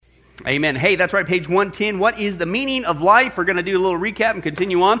Amen. Hey, that's right, page 110. What is the meaning of life? We're going to do a little recap and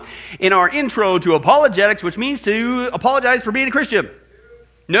continue on in our intro to apologetics, which means to apologize for being a Christian.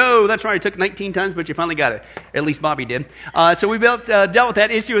 No, that's right. It took 19 times, but you finally got it. At least Bobby did. So we dealt with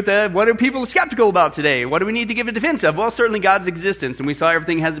that issue with what are people skeptical about today? What do we need to give a defense of? Well, certainly God's existence. And we saw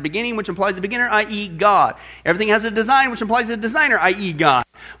everything has a beginning, which implies a beginner, i.e. God. Everything has a design, which implies a designer, i.e. God.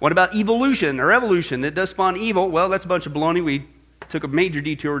 What about evolution or evolution? That does spawn evil. Well, that's a bunch of baloney. We took a major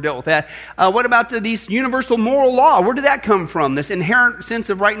detour, dealt with that. What about these universal moral law? Where did that come from? This inherent sense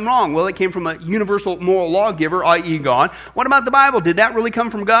of right and wrong. Well, it came from a universal moral lawgiver, i.e. God. What about the Bible? Did that really come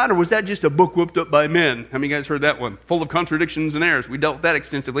from God, or was that just a book whipped up by men? How many of you guys heard that one? Full of contradictions and errors. We dealt with that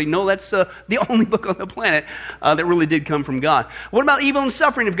extensively. No, that's the only book on the planet that really did come from God. What about evil and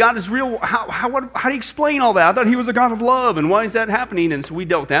suffering? If God is real, how do you explain all that? I thought he was a God of love, and why is that happening? And so we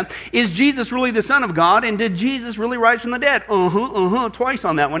dealt with that. Is Jesus really the Son of God, and did Jesus really rise from the dead? Twice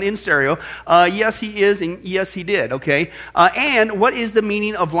on that one in stereo. Yes, he is, and yes, he did. Okay. And what is the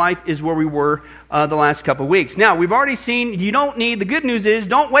meaning of life is where we were the last couple of weeks. Now, we've already seen you don't need, the good news is,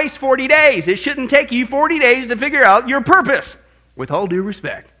 don't waste 40 days. It shouldn't take you 40 days to figure out your purpose, with all due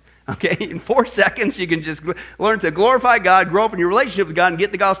respect. Okay, in 4 seconds, you can just learn to glorify God, grow up in your relationship with God, and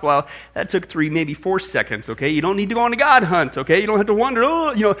get the gospel out. That took 3, maybe 4 seconds, okay? You don't need to go on a God hunt, okay? You don't have to wonder,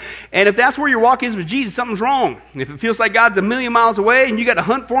 And if that's where your walk is with Jesus, something's wrong. If it feels like God's a million miles away and you got to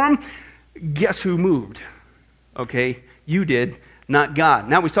hunt for him, guess who moved? Okay, you did, not God.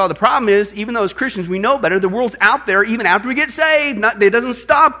 Now, we saw the problem is, even though as Christians we know better, the world's out there even after we get saved. It doesn't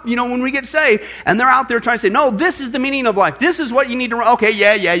stop, when we get saved. And they're out there trying to say, no, this is the meaning of life. This is what you need to run. Okay,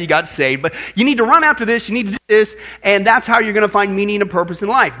 yeah, you got saved. But you need to run after this. You need to do this. And that's how you're going to find meaning and purpose in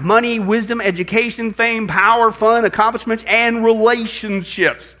life. Money, wisdom, education, fame, power, fun, accomplishments, and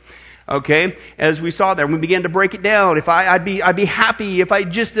relationships. Okay, as we saw there, we began to break it down. If I'd be happy if I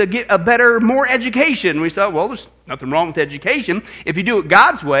just get a better, more education. We saw, well, there's nothing wrong with education. If you do it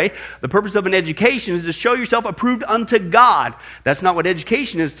God's way, the purpose of an education is to show yourself approved unto God. That's not what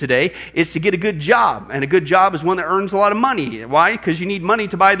education is today. It's to get a good job. And a good job is one that earns a lot of money. Why? Because you need money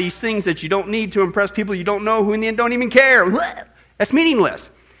to buy these things that you don't need to impress people you don't know who in the end don't even care. That's meaningless.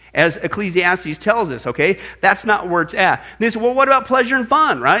 As Ecclesiastes tells us, okay? That's not where it's at. They say, well, what about pleasure and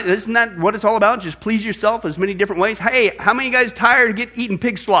fun, right? Isn't that what it's all about? Just please yourself as many different ways. Hey, how many of you guys tired of eating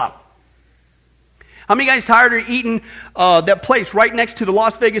pig slop? How many of you guys tired of eating that place right next to the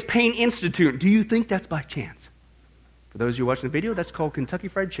Las Vegas Pain Institute? Do you think that's by chance? For those of you watching the video, that's called Kentucky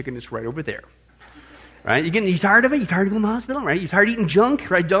Fried Chicken. It's right over there. Right? You tired of it? You tired of going to the hospital? Right? You tired of eating junk?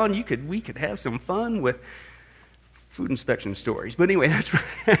 Right, Don? We could have some fun with food inspection stories. But anyway, that's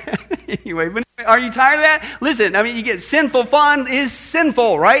right. Anyway, are you tired of that? Listen, you get sinful fun is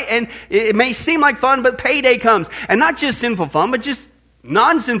sinful, right? And it may seem like fun, but payday comes. And not just sinful fun, but just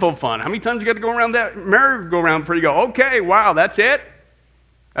non-sinful fun. How many times you got to go around that merry-go-round before you go, okay, wow, that's it?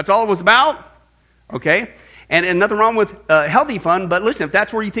 That's all it was about? Okay? And nothing wrong with healthy fun, but listen, if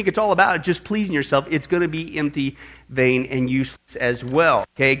that's where you think it's all about, just pleasing yourself, it's going to be empty, vain, and useless as well.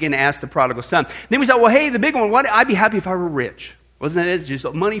 Okay, again, ask the prodigal son. Then we said, well, hey, the big one, I'd be happy if I were rich. Wasn't it? Just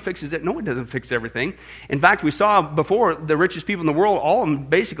money fixes it. No, it doesn't fix everything. In fact, we saw before the richest people in the world, all of them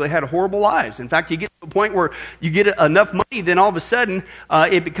basically had horrible lives. In fact, you get to a point where you get enough money, then all of a sudden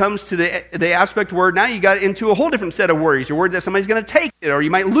it becomes to the aspect where now you got into a whole different set of worries. You're worried that somebody's going to take it or you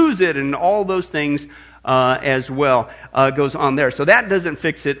might lose it, and all those things as well goes on there. So that doesn't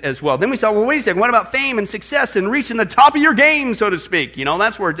fix it as well. Then we saw, well, wait a second, what about fame and success and reaching the top of your game, so to speak?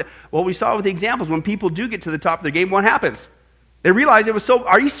 That's where well, we saw with the examples, when people do get to the top of their game, what happens? They realize it was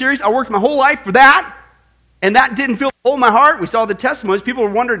are you serious? I worked my whole life for that, and that didn't fill the hole in my heart. We saw the testimonies. People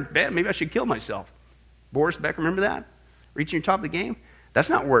were wondering, man, maybe I should kill myself. Boris Becker, remember that? Reaching your top of the game? That's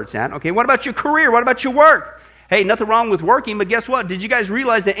not where it's at. Okay, what about your career? What about your work? Hey, nothing wrong with working, but guess what? Did you guys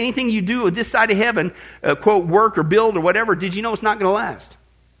realize that anything you do with this side of heaven, quote, work or build or whatever, did you know it's not going to last?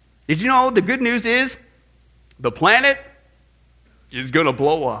 Did you know the good news is the planet is going to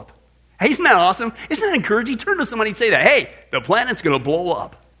blow up? Hey, isn't that awesome? Isn't that encouraging? Turn to somebody and say that. Hey, the planet's going to blow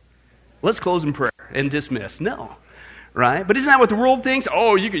up. Let's close in prayer and dismiss. No. Right? But isn't that what the world thinks?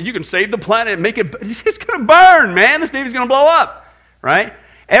 Oh, you can save the planet and make it... It's going to burn, man. This baby's going to blow up. Right?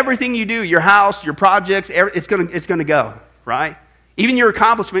 Everything you do, your house, your projects, it's going to go. Right? Even your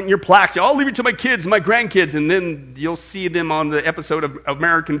accomplishment and your plaques. I'll leave it to my kids, my grandkids, and then you'll see them on the episode of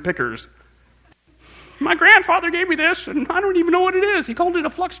American Pickers. My grandfather gave me this, and I don't even know what it is. He called it a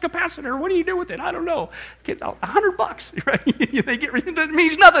flux capacitor. What do you do with it? I don't know. Get $100, right? That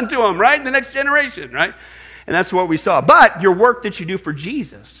means nothing to them, right? The next generation, right? And that's what we saw. But your work that you do for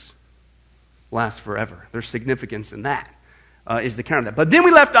Jesus lasts forever. There's significance in that. is the count of that. But then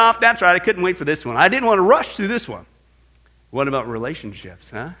we left off. That's right. I couldn't wait for this one. I didn't want to rush through this one. What about relationships,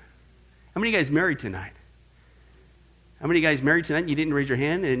 huh? How many of you guys married tonight? How many of you guys married tonight and you didn't raise your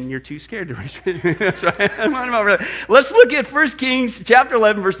hand and you're too scared to raise your hand? That's right. Let's look at 1 Kings chapter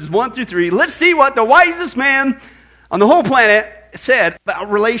 11, verses 1 through 3. Let's see what the wisest man on the whole planet said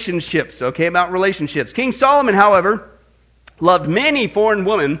about relationships, okay, about relationships. King Solomon, however, loved many foreign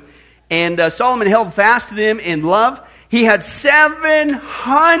women, and Solomon held fast to them in love. He had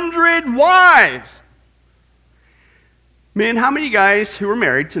 700 wives. Men, how many guys who are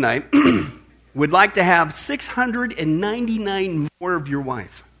married tonight would like to have 699 more of your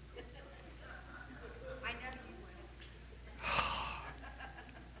wife?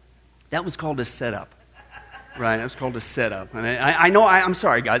 That was called a setup. Right, that was called a setup. And I know, I'm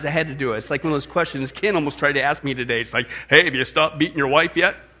sorry, guys, I had to do it. It's like one of those questions Ken almost tried to ask me today. It's like, hey, have you stopped beating your wife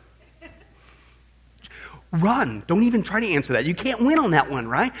yet? Run. Don't even try to answer that. You can't win on that one,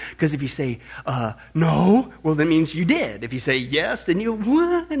 right? Because if you say, no, well, that means you did. If you say yes, then you,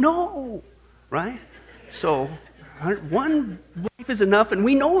 no, right? So, one wife is enough, and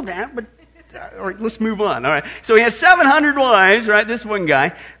we know that, but, all right, let's move on. All right, so he has 700 wives, right, this one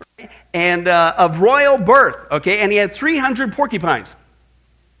guy, right? And of royal birth, okay, and he had 300 concubines.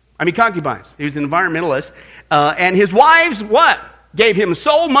 He was an environmentalist. And his wives, what? Gave him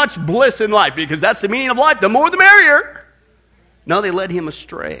so much bliss in life, because that's the meaning of life. The more the merrier. No, they led him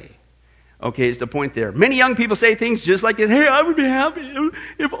astray. Okay, is the point there. Many young people say things just like this. Hey, I would be happy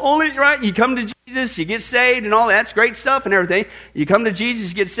if only, right? You come to Jesus, you get saved and all that. That's great stuff and everything. You come to Jesus,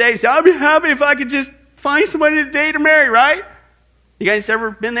 you get saved. You say, I'd be happy if I could just find somebody to date or marry, right? You guys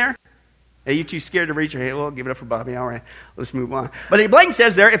ever been there? Hey, you too scared to raise your hand? Well, give it up for Bobby. All right, let's move on. But Blake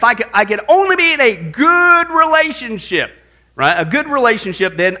says there, if I could only be in a good relationship, right? A good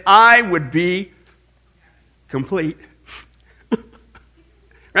relationship, then I would be complete.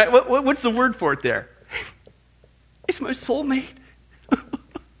 Right? What's the word for it there? It's my soulmate.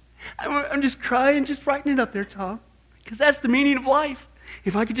 I'm just crying, just writing it up there, Tom. Because that's the meaning of life.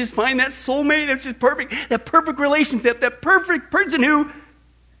 If I could just find that soulmate, it's just perfect. That perfect relationship, that perfect person who,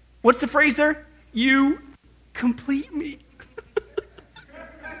 what's the phrase there? You complete me.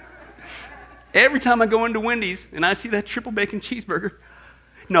 Every time I go into Wendy's and I see that triple bacon cheeseburger,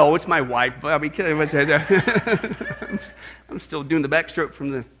 no, it's my wife. I'm still doing the backstroke from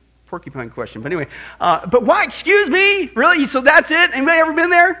the porcupine question. But anyway, but why? Excuse me? Really? So that's it? Anybody ever been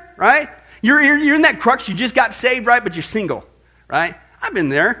there? Right? You're in that crux. You just got saved, right? But you're single, right? I've been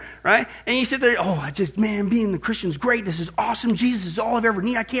there, right? And you sit there, man, being a Christian's great. This is awesome. Jesus is all I've ever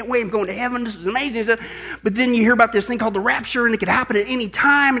needed. I can't wait. I'm going to heaven. This is amazing. But then you hear about this thing called the rapture, and it could happen at any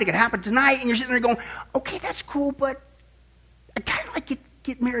time, and it could happen tonight. And you're sitting there going, okay, that's cool, but I kind of like to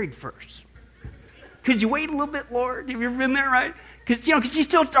get married first. Could you wait a little bit, Lord? Have you ever been there, right? Because you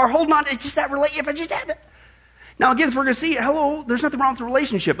still are holding on. It's just that if I just had that. Now, again, as we're going to see, there's nothing wrong with the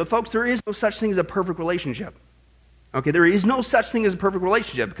relationship. But, folks, there is no such thing as a perfect relationship. Okay, there is no such thing as a perfect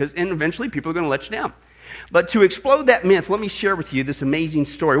relationship, and eventually people are going to let you down. But to explode that myth, let me share with you this amazing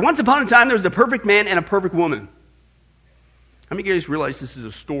story. Once upon a time, there was a perfect man and a perfect woman. How many of you guys realize this is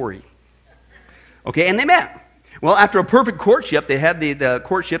a story? Okay, and they met. Well, after a perfect courtship, they had the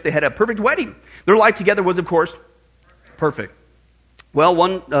courtship, they had a perfect wedding. Their life together was, of course, perfect. Well,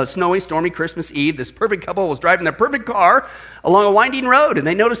 one snowy, stormy Christmas Eve, this perfect couple was driving their perfect car along a winding road, and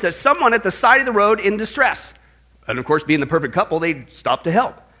they noticed that someone at the side of the road in distress. And, of course, being the perfect couple, they stopped to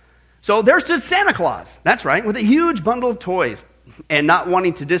help. So there stood Santa Claus, that's right, with a huge bundle of toys. And not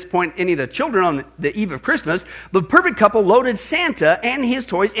wanting to disappoint any of the children on the eve of Christmas, the perfect couple loaded Santa and his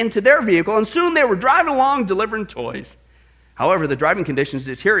toys into their vehicle, and soon they were driving along delivering toys. However, the driving conditions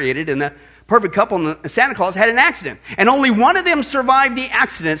deteriorated, and the perfect couple and Santa Claus had an accident. And only one of them survived the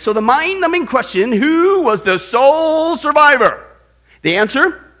accident. So the mind-numbing question, who was the sole survivor? The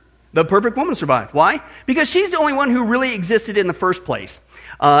answer? The perfect woman survived. Why? Because she's the only one who really existed in the first place.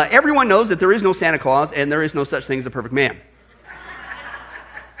 Everyone knows that there is no Santa Claus and there is no such thing as a perfect man.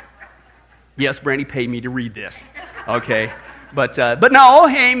 Yes, Brandy paid me to read this. Okay. But no,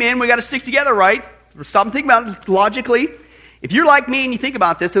 hey man, we got to stick together, right? Stop and think about it logically. If you're like me and you think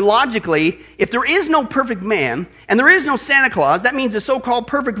about this, then logically, if there is no perfect man and there is no Santa Claus, that means the so-called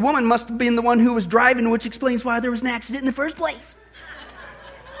perfect woman must have been the one who was driving, which explains why there was an accident in the first place.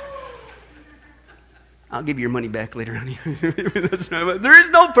 I'll give you your money back later on. There is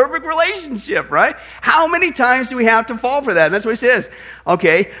no perfect relationship, right? How many times do we have to fall for that? And that's what he says.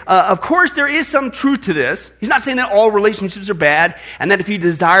 Okay, of course there is some truth to this. He's not saying that all relationships are bad and that if you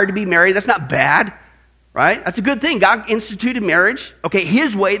desire to be married, that's not bad, right? That's a good thing. God instituted marriage. Okay,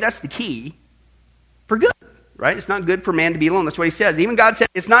 his way, that's the key for good, right? It's not good for man to be alone. That's what he says. Even God said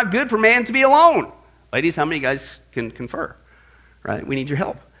it's not good for man to be alone. Ladies, how many of you guys can confer, right? We need your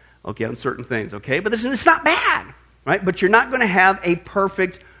help, okay, on certain things, okay? But listen, it's not bad, right? But you're not going to have a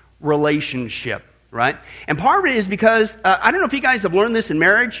perfect relationship, right? And part of it is because, I don't know if you guys have learned this in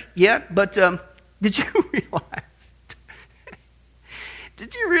marriage yet, but did you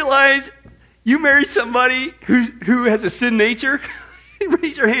realize you married somebody who has a sin nature?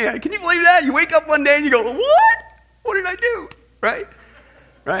 Raise your hand. Can you believe that? You wake up one day and you go, what? What did I do? Right?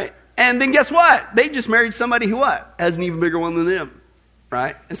 Right? And then guess what? They just married somebody who what? Has an even bigger one than them.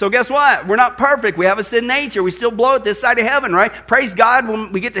 Right? And so guess what? We're not perfect. We have a sin nature. We still blow it this side of heaven, right? Praise God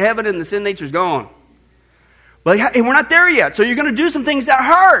when we get to heaven and the sin nature's gone. But we're not there yet. So you're going to do some things that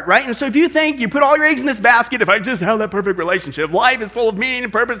hurt, right? And so if you think you put all your eggs in this basket, if I just have that perfect relationship, life is full of meaning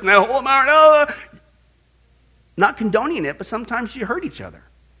and purpose and that whole amount, not condoning it, but sometimes you hurt each other,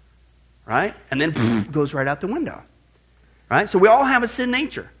 right? And then goes right out the window, right? So we all have a sin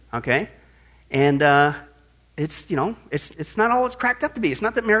nature, okay? And it's not all it's cracked up to be. It's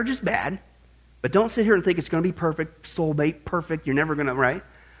not that marriage is bad, but don't sit here and think it's going to be perfect, soulmate, perfect. You're never going to, right?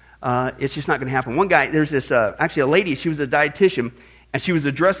 It's just not going to happen. One guy, there's this, actually a lady, she was a dietitian, and she was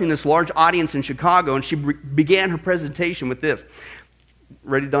addressing this large audience in Chicago, and she began her presentation with this.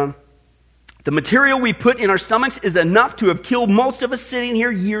 Ready, Don? The material we put in our stomachs is enough to have killed most of us sitting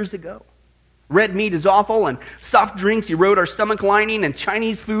here years ago. Red meat is awful, and soft drinks erode our stomach lining, and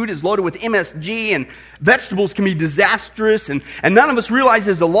Chinese food is loaded with MSG, and vegetables can be disastrous, and none of us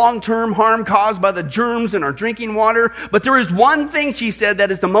realizes the long-term harm caused by the germs in our drinking water. But there is one thing, she said,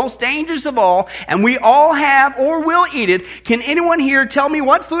 that is the most dangerous of all, and we all have or will eat it. Can anyone here tell me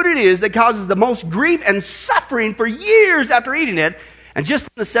what food it is that causes the most grief and suffering for years after eating it? And just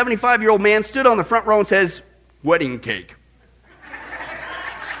then the 75-year-old man stood on the front row and says, wedding cake.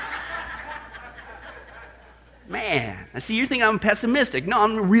 Man, I see you're thinking I'm pessimistic. No,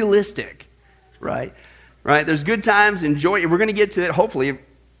 I'm realistic, right? Right? There's good times, enjoy it. We're going to get to it, hopefully,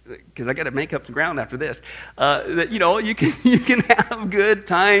 because I got to make up some ground after this. That you can have good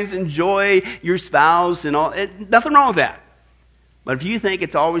times, enjoy your spouse, and all. Nothing wrong with that. But if you think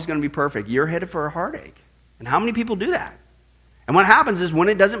it's always going to be perfect, you're headed for a heartache. And how many people do that? And what happens is when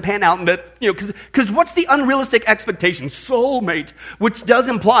it doesn't pan out, and that, because what's the unrealistic expectation? Soulmate, which does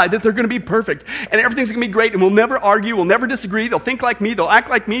imply that they're going to be perfect, and everything's going to be great, and we'll never argue, we'll never disagree, they'll think like me, they'll act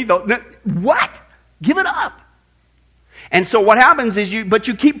like me, what? Give it up. And so what happens is you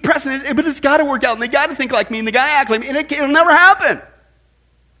keep pressing it, but it's got to work out, and they got to think like me, and they got to act like me, and it'll never happen.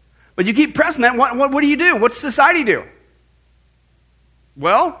 But you keep pressing that, what do you do? What's society do?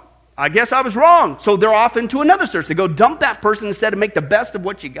 Well, I guess I was wrong. So they're off into another search. They go dump that person instead of make the best of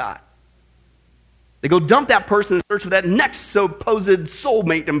what you got. They go dump that person and search for that next supposed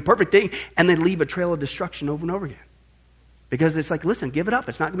soulmate and perfect thing, and then leave a trail of destruction over and over again. Because it's like, listen, give it up.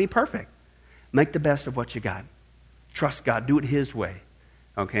 It's not going to be perfect. Make the best of what you got. Trust God. Do it His way.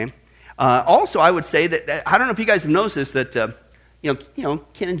 Okay? Also, I would say that, I don't know if you guys have noticed this, that,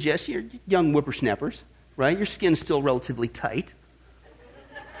 Ken and Jess, you're young whippersnappers, right? Your skin's still relatively tight.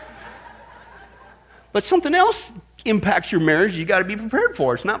 But something else impacts your marriage you got to be prepared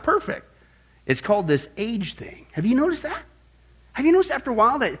for. It's not perfect. It's called this age thing. Have you noticed that? Have you noticed after a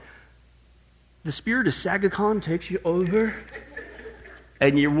while that the spirit of Sagacon takes you over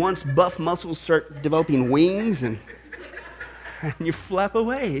and your once buff muscles start developing wings and you flap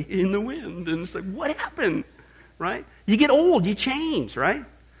away in the wind, and it's like, what happened? Right? You get old, you change, right?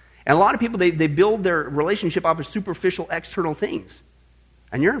 And a lot of people, they build their relationship off of superficial external things.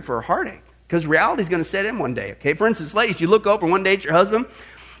 And you're in for a heartache. Because reality is going to set in one day, okay? For instance, ladies, you look over one day at your husband,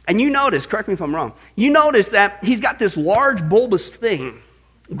 and you notice, correct me if I'm wrong, you notice that he's got this large bulbous thing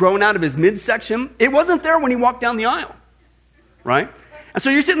growing out of his midsection. It wasn't there when he walked down the aisle, right? And so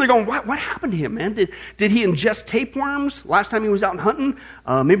you're sitting there going, what happened to him, man? Did he ingest tapeworms last time he was out hunting?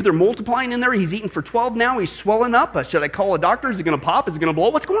 Maybe they're multiplying in there. He's eating for 12 now. He's swelling up. Should I call a doctor? Is it going to pop? Is it going to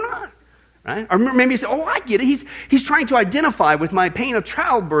blow? What's going on? Right? Or maybe you say, I get it. He's trying to identify with my pain of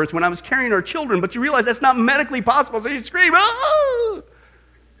childbirth when I was carrying our children, but you realize that's not medically possible, so you scream, oh!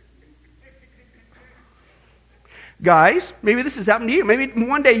 Guys, maybe this has happened to you. Maybe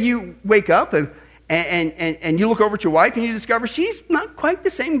one day you wake up and you look over at your wife and you discover she's not quite the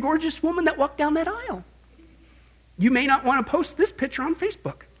same gorgeous woman that walked down that aisle. You may not want to post this picture on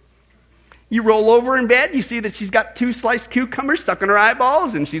Facebook. You roll over in bed, you see that she's got 2 sliced cucumbers stuck in her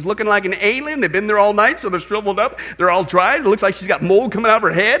eyeballs, and she's looking like an alien. They've been there all night, so they're shriveled up. They're all dried. It looks like she's got mold coming out of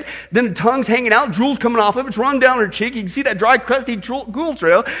her head. Then the tongue's hanging out, drool's coming off of it. It's run down her cheek. You can see that dry, crusty drool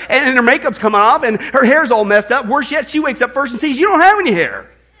trail, and her makeup's coming off, and her hair's all messed up. Worse yet, she wakes up first and sees you don't have any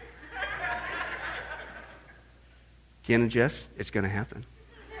hair. Ken and Jess, it's going to happen.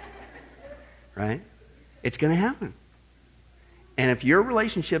 Right? It's going to happen. And if your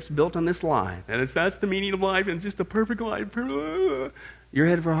relationship's built on this lie, and that's the meaning of life, and it's just a perfect life, you're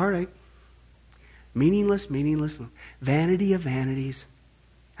headed for a heartache. Meaningless. Vanity of vanities.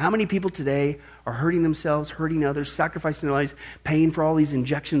 How many people today are hurting themselves, hurting others, sacrificing their lives, paying for all these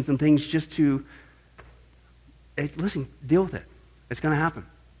injections and things just to... Listen, deal with it. It's going to happen.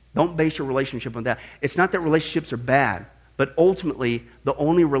 Don't base your relationship on that. It's not that relationships are bad, but ultimately, the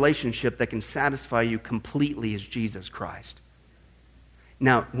only relationship that can satisfy you completely is Jesus Christ.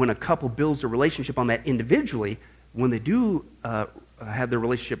 Now, when a couple builds a relationship on that individually, when they do have their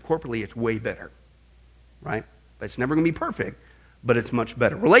relationship corporately, it's way better. Right? But it's never going to be perfect, but it's much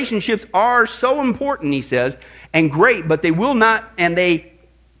better. Relationships are so important, he says, and great, but they will not, and they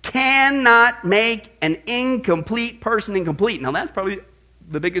cannot make an incomplete person incomplete. Now, that's probably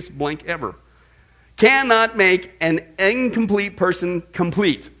the biggest blank ever. Cannot make an incomplete person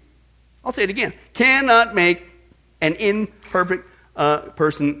complete. I'll say it again. Cannot make an imperfect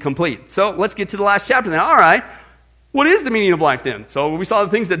person complete. So let's get to the last chapter then. All right. What is the meaning of life then? So we saw the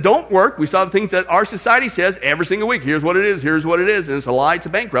things that don't work. We saw the things that our society says every single week. Here's what it is. Here's what it is. And it's a lie. It's a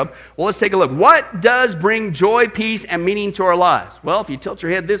bankrupt. Well, let's take a look. What does bring joy, peace, and meaning to our lives? Well, if you tilt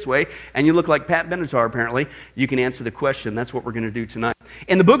your head this way and you look like Pat Benatar, apparently, you can answer the question. That's what we're going to do tonight.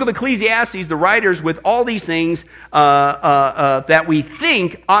 In the book of Ecclesiastes, the writers with all these things that we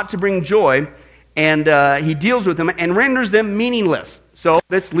think ought to bring joy, and he deals with them and renders them meaningless. So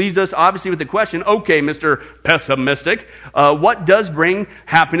this leaves us obviously with the question, okay, Mr. Pessimistic, what does bring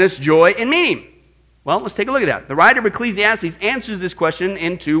happiness, joy, and meaning? Well, let's take a look at that. The writer of Ecclesiastes answers this question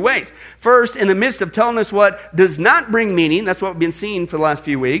in two ways. First, in the midst of telling us what does not bring meaning, that's what we've been seeing for the last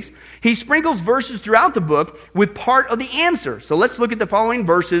few weeks, he sprinkles verses throughout the book with part of the answer. So let's look at the following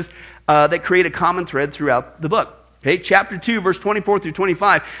verses that create a common thread throughout the book. Okay, chapter 2, verse 24 through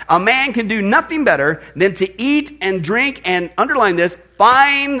 25. A man can do nothing better than to eat and drink and, underline this,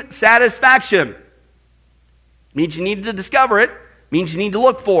 find satisfaction. Means you need to discover it. Means you need to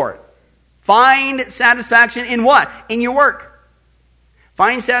look for it. Find satisfaction in what? In your work.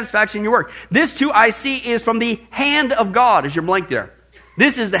 Find satisfaction in your work. This too I see is from the hand of God, as your blank there.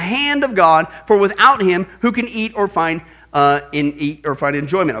 This is the hand of God, for without him, who can eat or find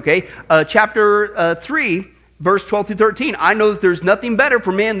enjoyment? Okay, chapter 3. Verse 12 through 13, I know that there's nothing better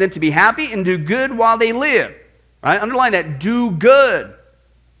for men than to be happy and do good while they live. Right? Underline that, do good.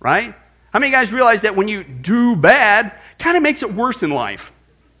 Right? How many guys realize that when you do bad, kind of makes it worse in life?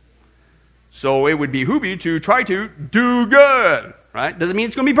 So it would behoove you to try to do good. Right? Doesn't mean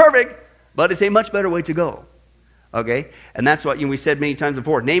it's going to be perfect, but it's a much better way to go. Okay? And that's what we said many times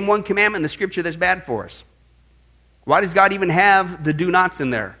before. Name one commandment in the scripture that's bad for us. Why does God even have the do nots in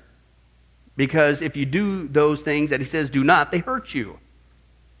there? Because if you do those things that he says do not, they hurt you.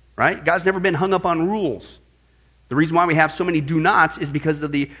 Right? God's never been hung up on rules. The reason why we have so many do nots is because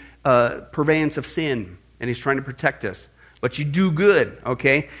of the purveyance of sin. And he's trying to protect us. But you do good,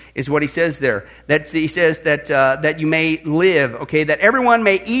 okay, is what he says there. That he says that you may live, okay, that everyone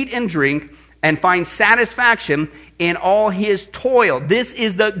may eat and drink and find satisfaction in all his toil. This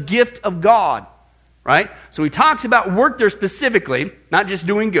is the gift of God. Right? So he talks about work there specifically, not just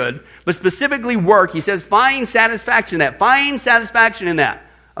doing good, but specifically work. He says, find satisfaction in that. Find satisfaction in that.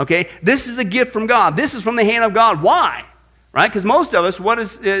 Okay? This is a gift from God. This is from the hand of God. Why? Right? Because most of us, what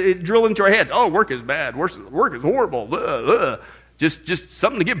does it drill into our heads? Oh, work is bad. Work is horrible. Just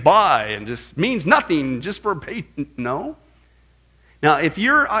something to get by and just means nothing just for pay. No. Now, if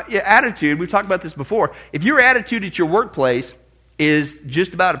your attitude, we've talked about this before, if your attitude at your workplace is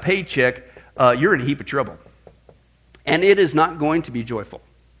just about a paycheck, you're in a heap of trouble. And it is not going to be joyful.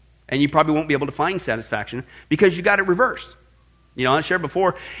 And you probably won't be able to find satisfaction because you got it reversed. You know, I shared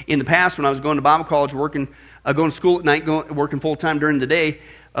before in the past when I was going to Bible college, going to school at night, working full-time during the day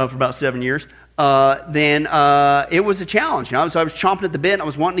for about 7 years, then it was a challenge. You know, so I was chomping at the bit. I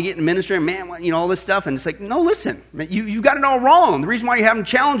was wanting to get in ministry, and man, you know, all this stuff. And it's like, no, listen, you got it all wrong. The reason why you're having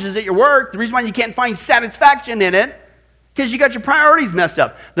challenges at your work, the reason why you can't find satisfaction in it, because you got your priorities messed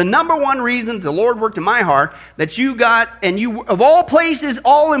up. The number one reason the Lord worked in my heart that you got, and you, of all places,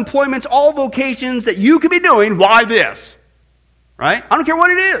 all employments, all vocations that you could be doing, why this? Right? I don't care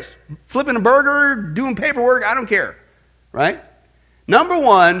what it is. Flipping a burger, doing paperwork, I don't care. Right? Number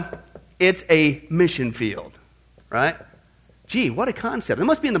one, it's a mission field. Right? Gee, what a concept. It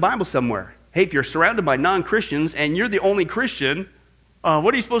must be in the Bible somewhere. Hey, if you're surrounded by non-Christians and you're the only Christian,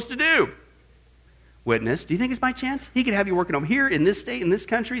 what are you supposed to do? Witness. Do you think it's by chance? He could have you working over here, in this state, in this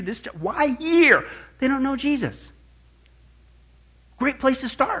country, why here? They don't know Jesus. Great place to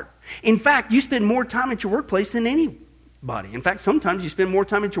start. In fact, you spend more time at your workplace than body. In fact, sometimes you spend more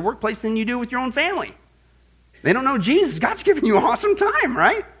time at your workplace than you do with your own family. They don't know Jesus. God's giving you an awesome time,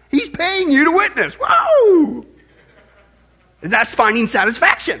 right? He's paying you to witness. Whoa! That's finding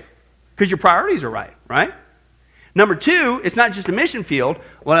satisfaction because your priorities are right? Number two, it's not just a mission field.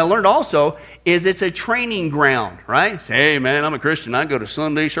 What I learned also is it's a training ground, right? Say, hey, man, I'm a Christian. I go to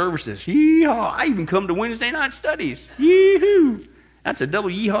Sunday services. Yeehaw. I even come to Wednesday night studies. Yee-hoo. That's a double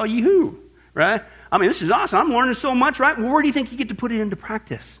yeehaw, yee-hoo, right? I mean, this is awesome. I'm learning so much, right? Well, where do you think you get to put it into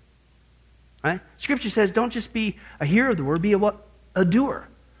practice? Right? Scripture says don't just be a hearer of the word, be a doer.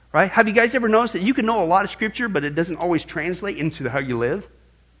 Right? Have you guys ever noticed that you can know a lot of Scripture, but it doesn't always translate into how you live?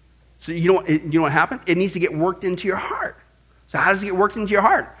 So you know what happened? It needs to get worked into your heart. So how does it get worked into your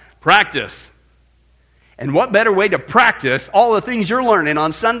heart? Practice. And what better way to practice all the things you're learning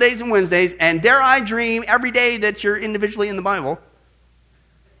on Sundays and Wednesdays, and dare I dream every day that you're individually in the Bible?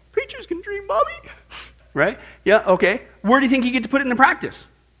 Preachers can dream, Bobby. Right? Yeah, okay. Where do you think you get to put it into practice?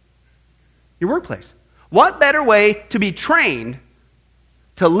 Your workplace. What better way to be trained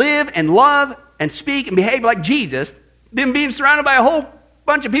to live and love and speak and behave like Jesus than being surrounded by a whole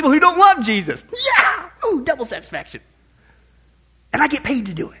bunch of people who don't love Jesus? Yeah! Ooh, double satisfaction. And I get paid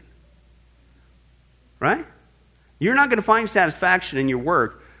to do it. Right? You're not going to find satisfaction in your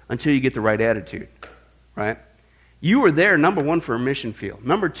work until you get the right attitude. Right? You are there, number one, for a mission field.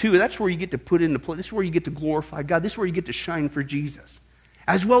 Number two, that's where you get to put into place. This is where you get to glorify God. This is where you get to shine for Jesus.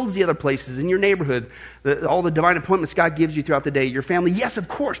 As well as the other places in your neighborhood, all the divine appointments God gives you throughout the day, your family, yes, of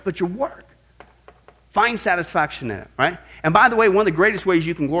course, but your work. Find satisfaction in it, right? And by the way, one of the greatest ways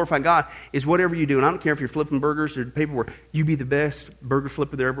you can glorify God is whatever you do. And I don't care if you're flipping burgers or paperwork. You be the best burger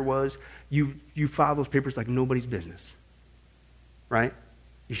flipper there ever was. You file those papers like nobody's business, right?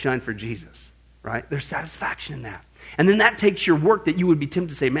 You shine for Jesus, right? There's satisfaction in that. And then that takes your work that you would be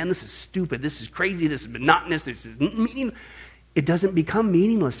tempted to say, man, this is stupid, this is crazy, this is monotonous, this is meaningless. It doesn't become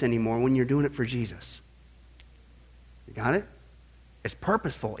meaningless anymore when you're doing it for Jesus. You got it? It's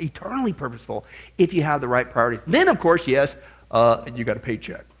purposeful, eternally purposeful, if you have the right priorities. Then, of course, yes, you got a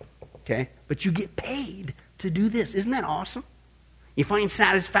paycheck, okay? But you get paid to do this. Isn't that awesome? You find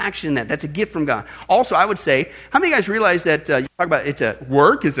satisfaction in that. That's a gift from God. Also, I would say, how many of you guys realize that you talk about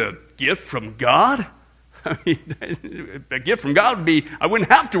work is a gift from God? I mean, a gift from God would be, I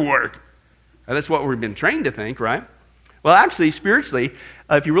wouldn't have to work. That's what we've been trained to think, right? Well, actually, spiritually,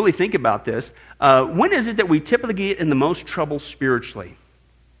 if you really think about this, when is it that we typically get in the most trouble spiritually?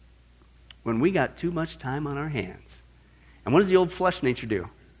 When we got too much time on our hands. And what does the old flesh nature do?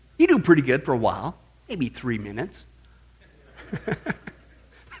 You do pretty good for a while, maybe 3 minutes.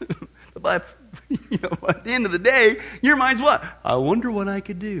 But at the end of the day, your mind's what? I wonder what I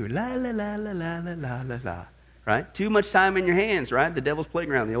could do. La, la, la, la, la, la, la, la, la. Right? Too much time in your hands, right? The devil's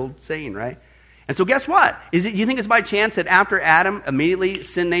playground, the old saying, right? And so guess what? You think it's by chance that after Adam, immediately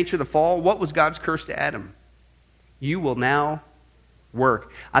sin nature, the fall, what was God's curse to Adam? You will now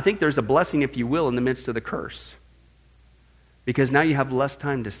work. I think there's a blessing, if you will, in the midst of the curse. Because now you have less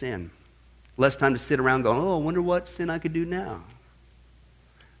time to sin. Less time to sit around going, oh, I wonder what sin I could do now.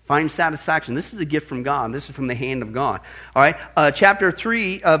 Find satisfaction. This is a gift from God. This is from the hand of God. All right. Chapter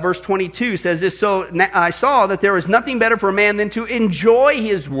 3, verse 22 says this, so I saw that there was nothing better for a man than to enjoy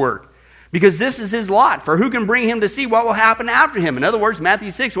his work. Because this is his lot. For who can bring him to see what will happen after him? In other words,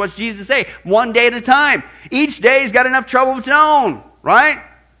 Matthew 6, what's Jesus say? One day at a time. Each day's got enough trouble of its own, right?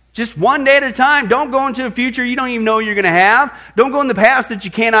 Just one day at a time. Don't go into a future you don't even know you're going to have. Don't go in the past that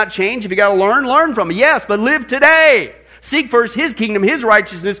you cannot change. If you got to learn from it. Yes, but live today. Seek first His kingdom, His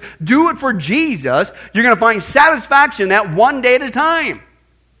righteousness. Do it for Jesus. You're going to find satisfaction that one day at a time.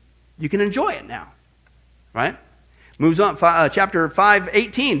 You can enjoy it now, right? Moves on, chapter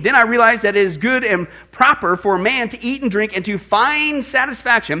 5:18. Then I realized that it is good and proper for a man to eat and drink and to find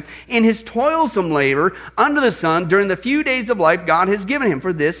satisfaction in his toilsome labor under the sun during the few days of life God has given him,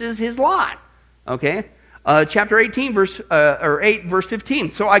 for this is his lot. Okay? Chapter 18, verse 8, verse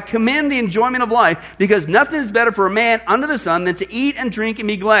 15. So I commend the enjoyment of life, because nothing is better for a man under the sun than to eat and drink and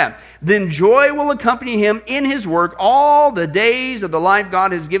be glad. Then joy will accompany him in his work all the days of the life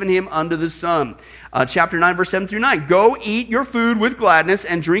God has given him under the sun. Chapter 9, verse 7 through 9. Go eat your food with gladness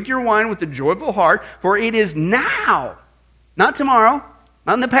and drink your wine with a joyful heart, for it is now, not tomorrow,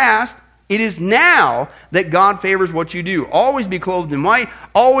 not in the past, it is now that God favors what you do. Always be clothed in white,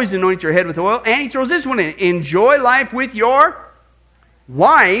 always anoint your head with oil, and he throws this one in. Enjoy life with your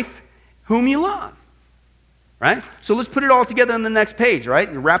wife, whom you love. Right? So let's put it all together on the next page, right?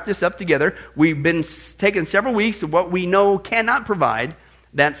 And wrap this up together. We've been taking several weeks of what we know cannot provide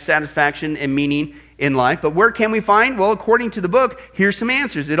that satisfaction and meaning in life. But where can we find? Well, according to the book, here's some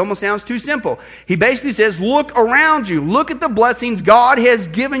answers. It almost sounds too simple. He basically says, look around you. Look at the blessings God has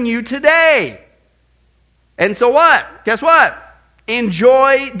given you today. And so what? Guess what?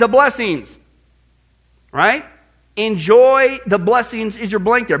 Enjoy the blessings. Right? Enjoy the blessings is your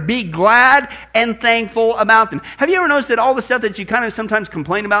blank there. Be glad and thankful about them. Have you ever noticed that all the stuff that you kind of sometimes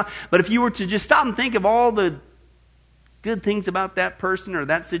complain about, but if you were to just stop and think of all the good things about that person or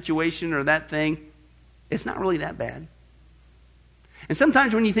that situation or that thing, it's not really that bad. And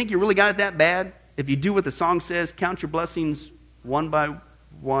sometimes when you think you really got it that bad, if you do what the song says, count your blessings one by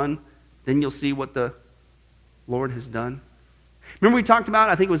one, then you'll see what the Lord has done. Remember we talked about,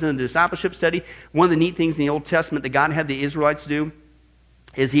 I think it was in the discipleship study, one of the neat things in the Old Testament that God had the Israelites do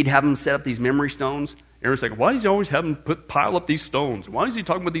is he'd have them set up these memory stones. Everyone's like, why does he always have them pile up these stones? Why is he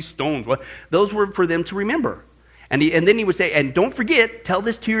talking about these stones? Well, those were for them to remember. And then he would say, and don't forget, tell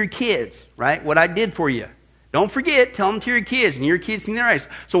this to your kids, right? What I did for you. Don't forget, tell them to your kids, and your kids see their eyes.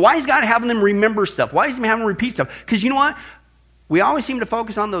 So why is God having them remember stuff? Why is he having them repeat stuff? Because you know what? We always seem to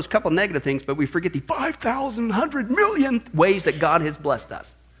focus on those couple negative things, but we forget the 5,000, 100 million ways that God has blessed us.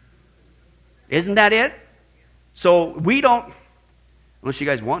 Isn't that it? So we don't, unless you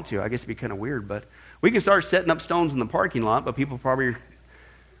guys want to, I guess it'd be kind of weird, but we can start setting up stones in the parking lot, but people probably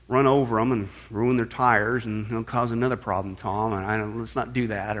run over them and ruin their tires and it'll cause another problem, Tom, and let's not do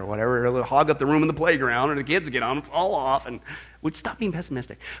that or whatever. It'll hog up the room in the playground and the kids get on and fall off, and we'd stop being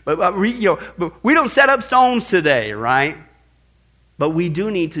pessimistic. But we don't set up stones today, right? But we do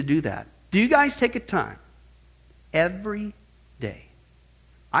need to do that. Do you guys take a time every day?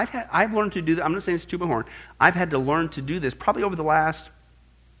 I've learned to do that. I'm not saying this to my horn. I've had to learn to do this probably over the last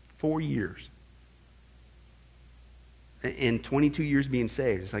 4 years. In 22 years being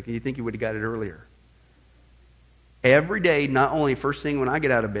saved. It's like you think you would have got it earlier. Every day, not only first thing when I get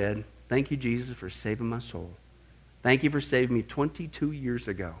out of bed, thank you, Jesus, for saving my soul. Thank you for saving me 22 years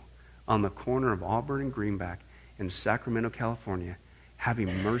ago on the corner of Auburn and Greenback in Sacramento, California,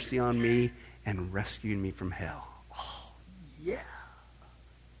 having mercy on me and rescuing me from hell. Oh, yeah.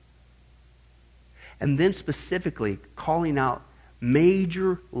 And then specifically calling out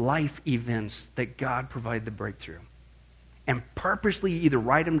major life events that God provided the breakthrough. And purposely either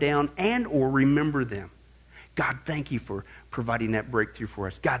write them down and or remember them. God, thank you for providing that breakthrough for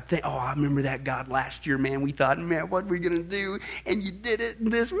us. God, I remember that, God, last year, man, we thought, man, what are we going to do? And you did it,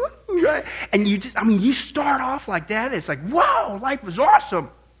 and this, right? And you start off like that. It's like, whoa, life was awesome.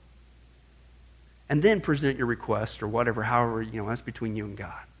 And then present your request or whatever, however, that's between you and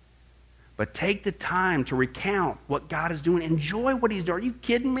God. But take the time to recount what God is doing. Enjoy what he's doing. Are you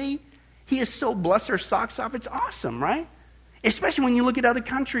kidding me? He has so blessed our socks off. It's awesome, right? Especially when you look at other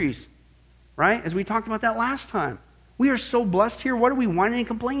countries. Right? As we talked about that last time. We are so blessed here. What are we whining and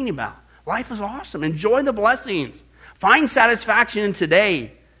complaining about? Life is awesome. Enjoy the blessings. Find satisfaction in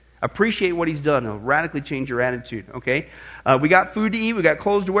today. Appreciate what he's done. It'll radically change your attitude. Okay? We got food to eat. We got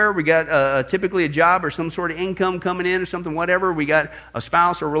clothes to wear. We got typically a job or some sort of income coming in or something, whatever. We got a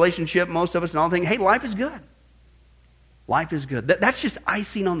spouse or relationship, most of us, and all think, hey, life is good. Life is good. That's just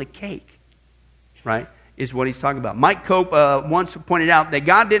icing on the cake. Right? Is what he's talking about. Mike Cope once pointed out that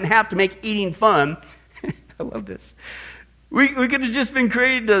God didn't have to make eating fun. I love this. We could have just been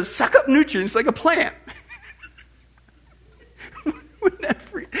created to suck up nutrients like a plant. Wouldn't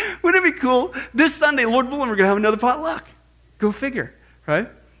it be cool? This Sunday, Lord willing, we're going to have another potluck. Go figure, right?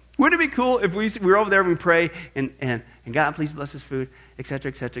 Wouldn't it be cool if we were over there and we pray and God, please bless this food,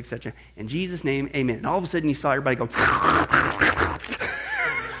 etc., etc., etc. In Jesus' name, amen. And all of a sudden you saw everybody go...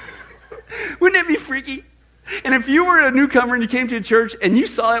 Wouldn't it be freaky? And if you were a newcomer and you came to a church and you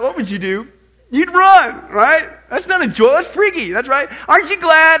saw it, what would you do? You'd run, right? That's not a joy. That's freaky. That's right. Aren't you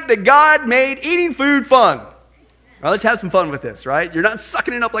glad that God made eating food fun? All right, let's have some fun with this, right? You're not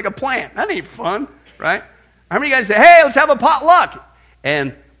sucking it up like a plant. That ain't fun, right? How many guys say, hey, let's have a potluck?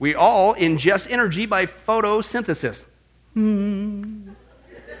 And we all ingest energy by photosynthesis.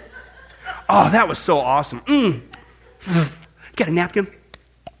 Oh, that was so awesome. Got a napkin?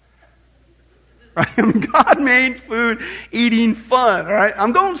 Right? God made food eating fun. All right?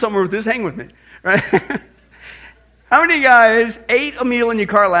 I'm going somewhere with this. Hang with me. Right? How many guys ate a meal in your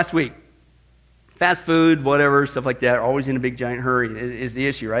car last week? Fast food, whatever, stuff like that. Always in a big giant hurry is the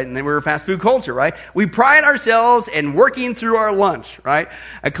issue, right? And then we're a fast food culture, right? We pride ourselves in working through our lunch, right?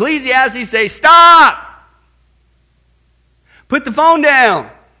 Ecclesiastes says, stop! Put the phone down.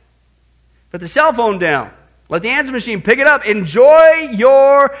 Put the cell phone down. Let the answer machine pick it up. Enjoy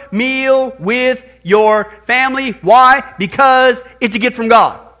your meal with your family. Why? Because it's a gift from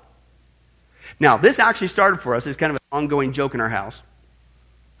God. Now, this actually started for us as kind of an ongoing joke in our house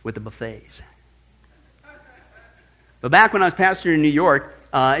with the buffets. But back when I was pastor in New York,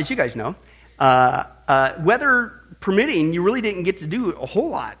 as you guys know, weather permitting, you really didn't get to do a whole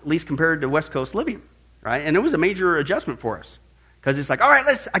lot, at least compared to West Coast living, right? And it was a major adjustment for us. Because it's like, all right,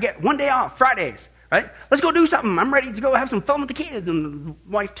 I get one day off, Fridays, right? Let's go do something. I'm ready to go have some fun with the kids and the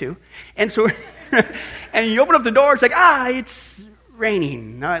wife too. And so, and you open up the door, it's like, it's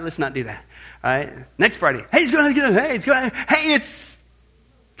raining. All right, let's not do that. All right, next Friday, hey, it's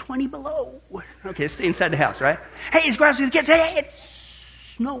 20 below. Okay, stay inside the house, right? Hey, it's grassy with the kids. Hey,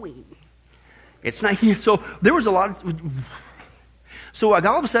 it's snowing. It's not here. So there was a lot of, so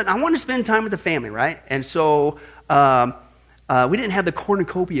all of a sudden, I wanted to spend time with the family, right? And so, we didn't have the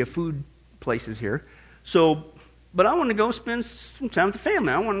cornucopia of food places here. So, but I wanted to go spend some time with the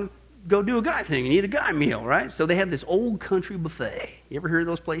family. I wanted to go do a guy thing and eat a guy meal, right? So they have this Old Country Buffet. You ever heard of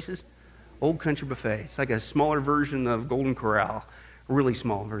those places? Old Country Buffet. It's like a smaller version of Golden Corral. A really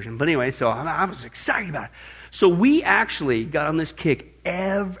small version. But anyway, so I was excited about it. So we actually got on this kick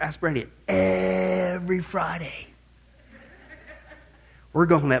ask Brandy, every Friday. We're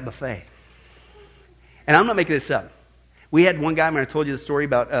going to that buffet. And I'm not making this up. We had one guy, when I told you the story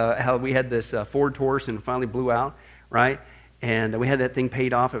about how we had this Ford Taurus and finally blew out, right? And we had that thing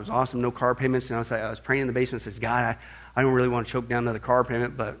paid off. It was awesome, no car payments. And I was praying in the basement. I says, God, I don't really want to choke down another car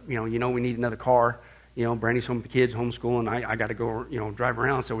payment, but you know we need another car. You know, Brandy's home with the kids, homeschooling. I got to go, drive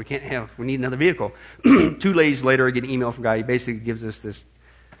around, so we need another vehicle. 2 days later, I get an email from a guy. He basically gives us this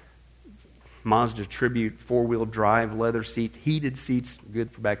Mazda Tribute 4-wheel drive, leather seats, heated seats,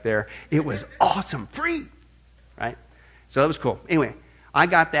 good for back there. It was awesome, free, right? So that was cool. Anyway, I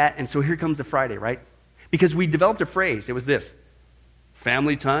got that, and so here comes the Friday, right? Because we developed a phrase. It was this: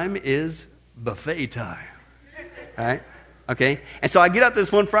 family time is buffet time, right? Okay? And so I get up this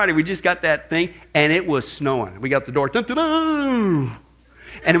one Friday. We just got that thing, and it was snowing. We got the door, dun, dun, dun,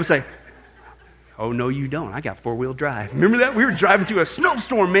 and it was like, oh, no, you don't. I got 4-wheel drive. Remember that? We were driving through a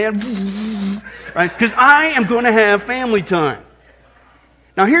snowstorm, man, right? Because I am going to have family time.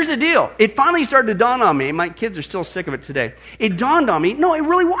 Now, here's the deal. It finally started to dawn on me. My kids are still sick of it today. It dawned on me. No, it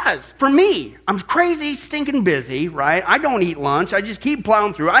really was. For me, I'm crazy, stinking busy, right? I don't eat lunch. I just keep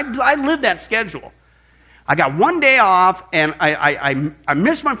plowing through. I live that schedule. I got one day off, and I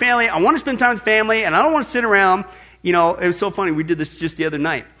miss my family. I want to spend time with family, and I don't want to sit around. It was so funny. We did this just the other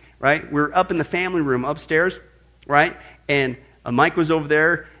night, right? We're up in the family room upstairs, right? And Mike was over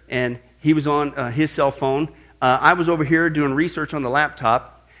there, and he was on his cell phone. I was over here doing research on the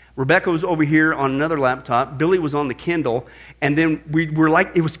laptop. Rebecca was over here on another laptop. Billy was on the Kindle. And then we were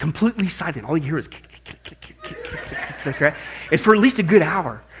like, it was completely silent. All you hear is click, click, click, click, click, click, click, right? It's for at least a good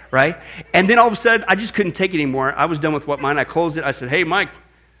hour, right? And then all of a sudden, I just couldn't take it anymore. I was done with mine. I closed it. I said, hey, Mike,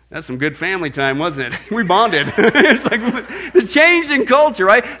 that's some good family time, wasn't it? We bonded. It's like the change in culture,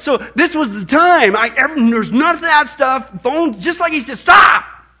 right? So this was the time. There's none of that stuff. Phone, just like he said, stop.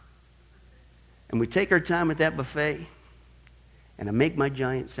 And we take our time at that buffet, and I make my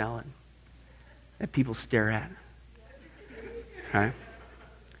giant salad that people stare at. Right?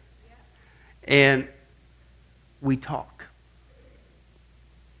 And we talk.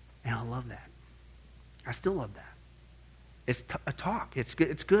 And I love that. I still love that. It's a talk. It's good.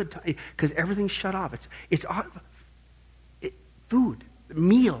 It's good because everything's shut off. It's food,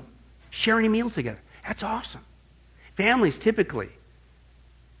 meal, sharing a meal together. That's awesome. Families typically,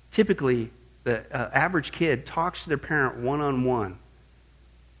 the average kid talks to their parent one-on-one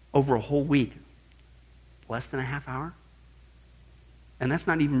over a whole week, less than a half hour. And that's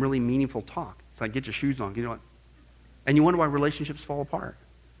not even really meaningful talk. It's like, get your shoes on. You know what? And you wonder why relationships fall apart,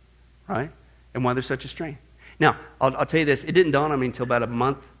 right? And why there's such a strain. Now, I'll tell you this. It didn't dawn on me until about a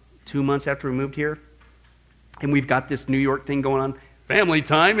month, 2 months after we moved here. And we've got this New York thing going on. Family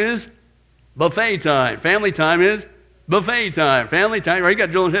time is buffet time. Family time is buffet time. Family time. Right? You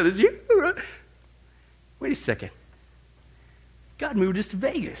got Joel and Heather. Right? Wait a second. God moved us to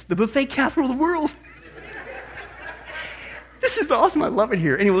Vegas, the buffet capital of the world. This is awesome. I love it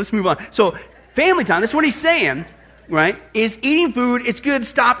here. Anyway, let's move on. So, family time, that's what he's saying, right, is eating food. It's good.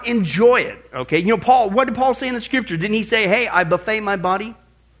 Stop. Enjoy it. Okay? What did Paul say in the scripture? Didn't he say, hey, I buffet my body?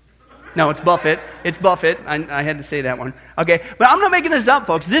 No, it's buffet. It's buffet. I had to say that one. Okay, but I'm not making this up,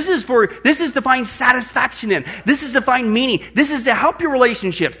 folks. This is to find satisfaction in. This is to find meaning. This is to help your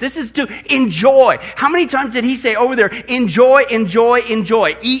relationships. This is to enjoy. How many times did he say over there, enjoy, enjoy,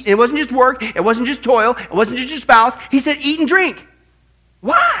 enjoy? Eat. It wasn't just work. It wasn't just toil. It wasn't just your spouse. He said eat and drink.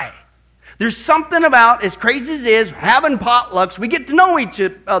 Why? There's something about, as crazy as it is, having potlucks, we get to know each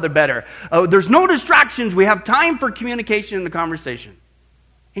other better. There's no distractions. We have time for communication and the conversation.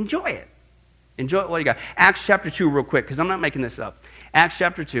 Enjoy it. Enjoy it while you got. Acts chapter 2 real quick, because I'm not making this up. Acts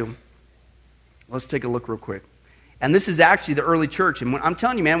chapter 2. Let's take a look real quick. And this is actually the early church. And I'm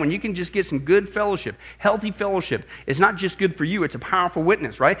telling you, man, when you can just get some good fellowship, healthy fellowship, it's not just good for you, it's a powerful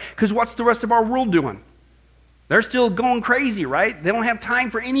witness, right? Because what's the rest of our world doing? They're still going crazy, right? They don't have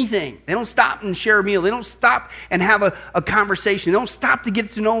time for anything. They don't stop and share a meal. They don't stop and have a conversation. They don't stop to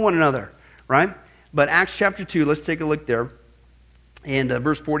get to know one another, right? But Acts chapter 2, let's take a look there. And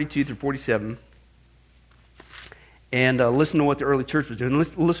verse 42 through 47. And listen to what the early church was doing.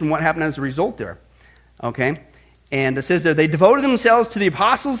 Listen to what happened as a result there. Okay? And it says there, they devoted themselves to the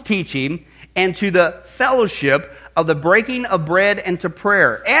apostles' teaching and to the fellowship of the breaking of bread and to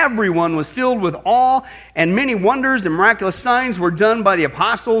prayer. Everyone was filled with awe, and many wonders and miraculous signs were done by the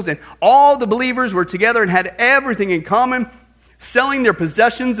apostles, and all the believers were together and had everything in common, selling their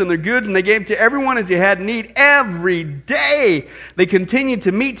possessions and their goods, and they gave to everyone as he had need. Every day they continued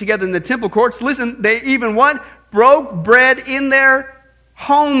to meet together in the temple courts. Listen, they even what? Broke bread in their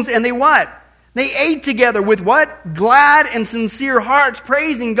homes, and they what? They ate together with what? Glad and sincere hearts,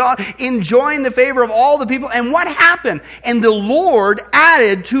 praising God, enjoying the favor of all the people. And what happened? And the Lord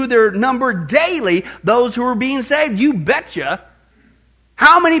added to their number daily those who were being saved. You betcha.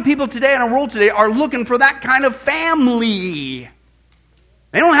 How many people today in our world today are looking for that kind of family?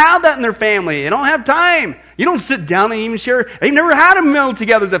 They don't have that in their family. They don't have time. You don't sit down and even share. They've never had a meal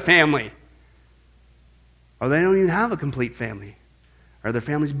together as a family. Or they don't even have a complete family. Or their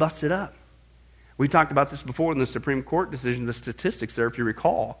family's busted up. We talked about this before in the Supreme Court decision, the statistics there, if you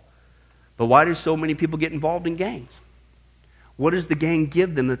recall. But why do so many people get involved in gangs? What does the gang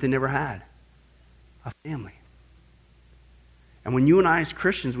give them that they never had? A family. And when you and I as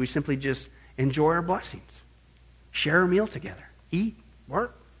Christians, we simply just enjoy our blessings. Share a meal together. Eat,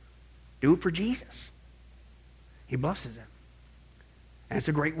 work. Do it for Jesus. He blesses it. And it's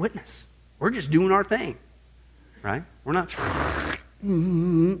a great witness. We're just doing our thing. Right? We're not...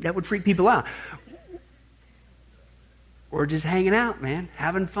 That would freak people out. We're just hanging out, man.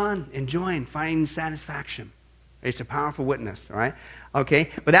 Having fun. Enjoying. Finding satisfaction. It's a powerful witness. All right? Okay?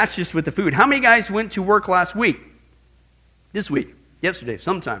 But that's just with the food. How many guys went to work last week? This week. Yesterday.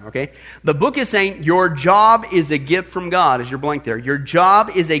 Sometime. Okay? The book is saying your job is a gift from God. Is your blank there. Your job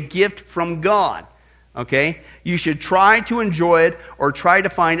is a gift from God. Okay? You should try to enjoy it or try to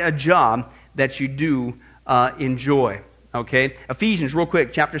find a job that you do enjoy. Okay? Ephesians, real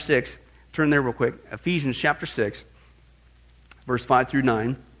quick, chapter 6. Turn there real quick. Ephesians chapter 6, verse 5 through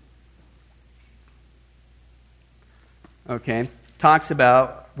 9. Okay? Talks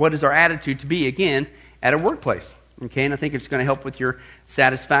about what is our attitude to be, again, at a workplace. Okay? And I think it's going to help with your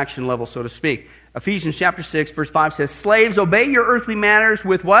satisfaction level, so to speak. Ephesians chapter 6, verse 5 says, slaves, obey your earthly manners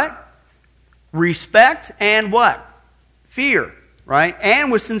with what? Respect and what? Fear. Right?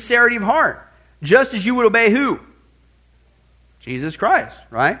 And with sincerity of heart. Just as you would obey who? Jesus Christ,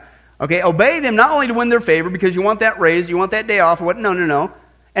 right? Okay, obey them not only to win their favor because you want that raise, you want that day off, or what? No.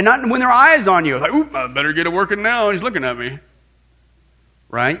 And not when their eyes on you. Like, oop, I better get it working now. He's looking at me.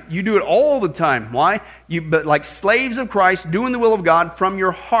 Right? You do it all the time. Why? But like slaves of Christ, doing the will of God from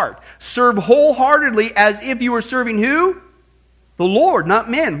your heart. Serve wholeheartedly as if you were serving who? The Lord, not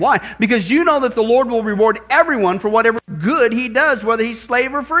men. Why? Because you know that the Lord will reward everyone for whatever good he does, whether he's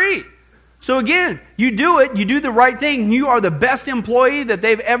slave or free. So again, you do it, you do the right thing, you are the best employee that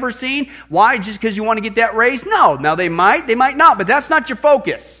they've ever seen. Why? Just because you want to get that raise? No. Now they might not, but that's not your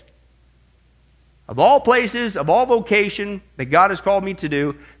focus. Of all places, of all vocation that God has called me to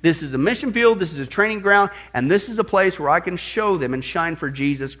do, this is a mission field, this is a training ground, and this is a place where I can show them and shine for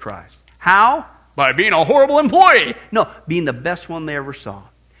Jesus Christ. How? By being a horrible employee. No, being the best one they ever saw.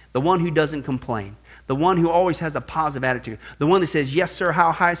 The one who doesn't complain. The one who always has a positive attitude. The one that says, yes, sir,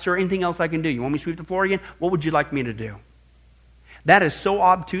 how high, sir, anything else I can do? You want me to sweep the floor again? What would you like me to do? That is so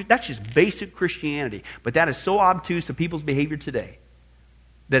obtuse. That's just basic Christianity. But that is so obtuse to people's behavior today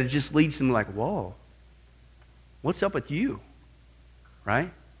that it just leads them like, whoa, what's up with you?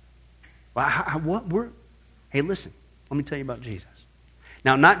 Right? Hey, listen, let me tell you about Jesus.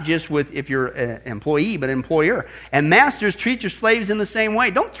 Now, not just with if you're an employee, but an employer. And masters, treat your slaves in the same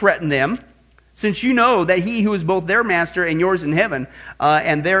way. Don't threaten them. Since you know that he who is both their master and yours in heaven,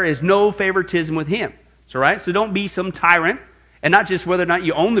 and there is no favoritism with him. So, right? So don't be some tyrant, and not just whether or not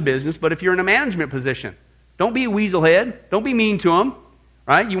you own the business, but if you're in a management position. Don't be a weasel head. Don't be mean to them.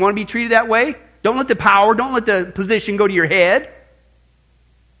 Right? You want to be treated that way? Don't let the power, don't let the position go to your head.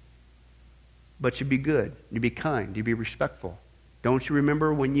 But you be good. You be kind. You be respectful. Don't you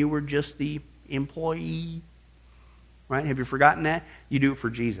remember when you were just the employee? Right? Have you forgotten that? You do it for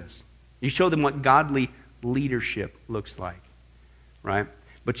Jesus. You show them what godly leadership looks like. Right?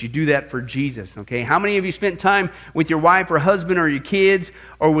 but you do that for Jesus, okay? How many of you spent time with your wife or husband or your kids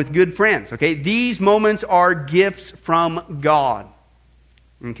or with good friends, okay? These moments are gifts from God,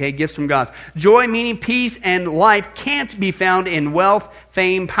 okay? Gifts from God. Joy, meaning, peace, and life can't be found in wealth,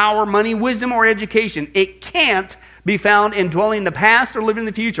 fame, power, money, wisdom, or education. It can't be found in dwelling in the past or living in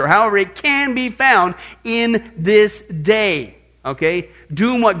the future. However, it can be found in this day, okay?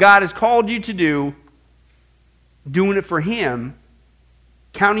 Doing what God has called you to do, doing it for Him,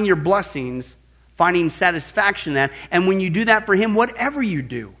 counting your blessings, finding satisfaction in that. And when you do that for Him, whatever you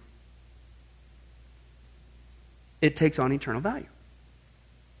do, it takes on eternal value.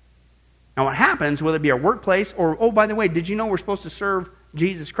 Now what happens, whether it be our workplace or, oh, by the way, did you know we're supposed to serve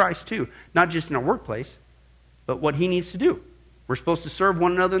Jesus Christ too? Not just in our workplace, but what He needs to do. We're supposed to serve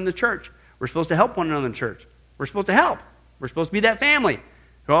one another in the church. We're supposed to help one another in the church. We're supposed to help. We're supposed to be that family.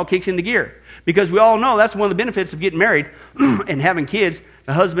 It all kicks into gear. Because we all know that's one of the benefits of getting married and having kids.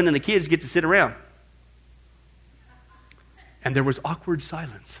 The husband and the kids get to sit around. And there was awkward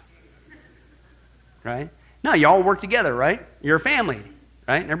silence. Right? Now, you all work together, right? You're a family,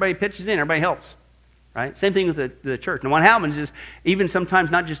 right? Everybody pitches in. Everybody helps. Right? Same thing with the church. And what happens is, even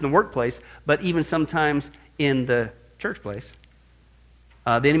sometimes, not just in the workplace, but even sometimes in the church place,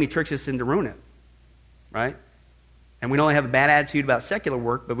 the enemy tricks us into ruin it. Right? And we don't only have a bad attitude about secular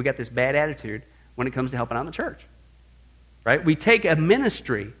work, but we got this bad attitude when it comes to helping out in the church. Right? We take a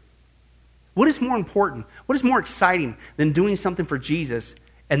ministry. What is more important? What is more exciting than doing something for Jesus,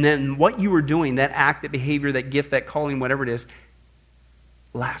 and then what you were doing, that act, that behavior, that gift, that calling, whatever it is,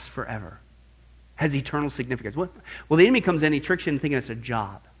 lasts forever? Has eternal significance. Well, the enemy comes in, he tricks you into thinking it's a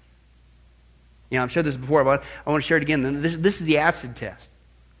job. You know, I've shared this before, but I want to share it again. This is the acid test.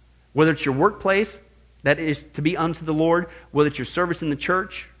 Whether it's your workplace, that is to be unto the Lord, whether it's your service in the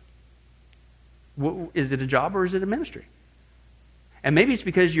church, is it a job or is it a ministry? And maybe it's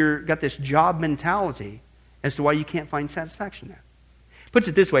because you've got this job mentality as to why you can't find satisfaction there. Puts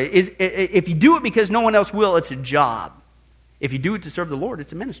it this way, if you do it because no one else will, it's a job. If you do it to serve the Lord,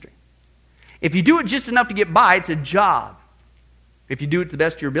 it's a ministry. If you do it just enough to get by, it's a job. If you do it to the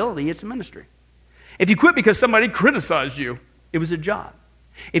best of your ability, it's a ministry. If you quit because somebody criticized you, it was a job.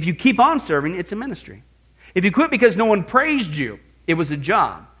 If you keep on serving, it's a ministry. If you quit because no one praised you, it was a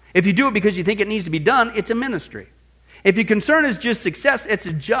job. If you do it because you think it needs to be done, it's a ministry. If your concern is just success, it's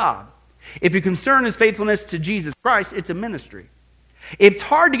a job. If your concern is faithfulness to Jesus Christ, it's a ministry. It's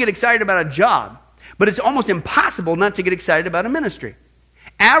hard to get excited about a job, but it's almost impossible not to get excited about a ministry.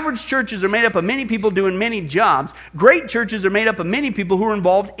 Average churches are made up of many people doing many jobs. Great churches are made up of many people who are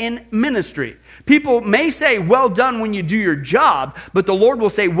involved in ministry. People may say, well done when you do your job, but the Lord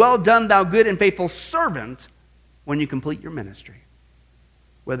will say, well done, thou good and faithful servant, when you complete your ministry.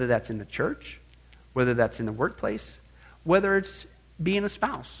 Whether that's in the church, whether that's in the workplace, whether it's being a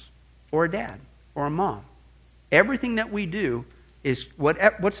spouse or a dad or a mom. Everything that we do is,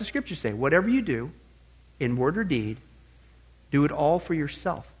 what's the scripture say? Whatever you do, in word or deed, do it all for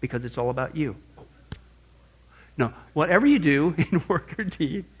yourself, because it's all about you. No, whatever you do in word or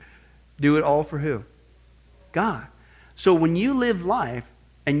deed, do it all for who? God. So when you live life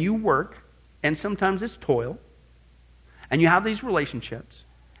and you work, and sometimes it's toil, and you have these relationships,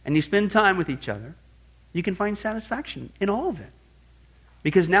 and you spend time with each other, you can find satisfaction in all of it.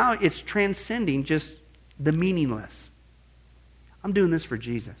 Because now it's transcending just the meaningless. I'm doing this for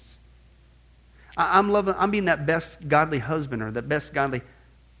Jesus. I'm being that best godly husband or that best godly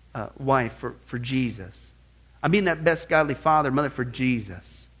wife for Jesus. I'm being that best godly father, mother for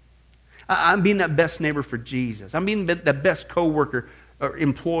Jesus. I'm being that best neighbor for Jesus. I'm being that best co-worker or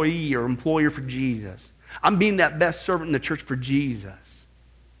employee or employer for Jesus. I'm being that best servant in the church for Jesus.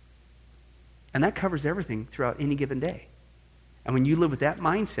 And that covers everything throughout any given day. And when you live with that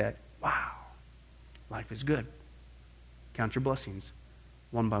mindset, wow, life is good. Count your blessings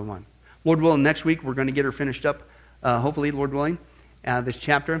one by one. Lord willing, next week we're going to get her finished up, hopefully, Lord willing, this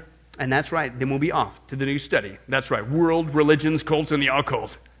chapter. And that's right, then we'll be off to the new study. That's right, world, religions, cults, and the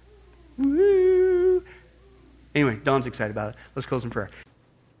occult. Woo! Anyway, Don's excited about it. Let's close in prayer.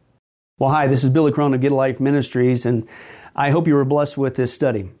 Well, hi, this is Billy Crone of Get a Life Ministries, and I hope you were blessed with this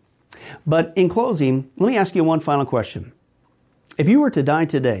study. But in closing, let me ask you one final question. If you were to die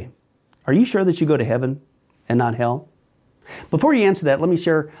today, are you sure that you go to heaven and not hell? Before you answer that, let me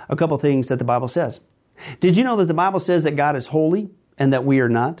share a couple things that the Bible says. Did you know that the Bible says that God is holy and that we are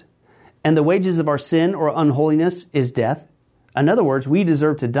not? And the wages of our sin or unholiness is death? In other words, we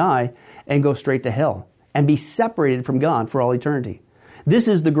deserve to die and go straight to hell and be separated from God for all eternity. This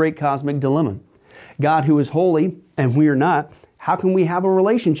is the great cosmic dilemma. God, who is holy and we are not, how can we have a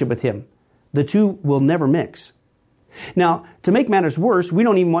relationship with Him? The two will never mix. Now, to make matters worse, we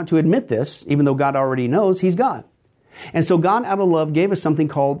don't even want to admit this, even though God already knows He's God. And so God, out of love, gave us something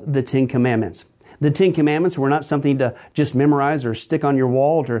called the Ten Commandments. The Ten Commandments were not something to just memorize or stick on your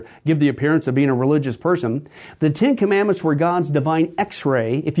wall to give the appearance of being a religious person. The Ten Commandments were God's divine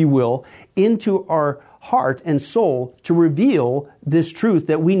X-ray, if you will, into our heart and soul to reveal this truth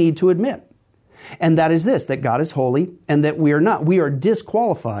that we need to admit. And that is this, that God is holy and that we are not. We are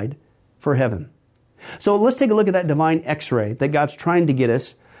disqualified for heaven. So let's take a look at that divine X-ray that God's trying to get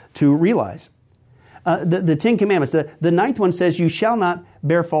us to realize. The Ten Commandments, the ninth one says, you shall not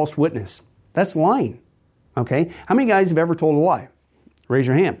bear false witness. That's lying. Okay? How many guys have ever told a lie? Raise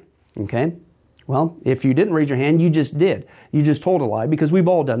your hand. Okay? Well, if you didn't raise your hand, you just did. You just told a lie because we've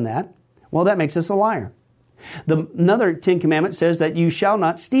all done that. Well, that makes us a liar. Another Ten Commandment says that you shall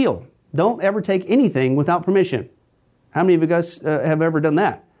not steal. Don't ever take anything without permission. How many of you guys have ever done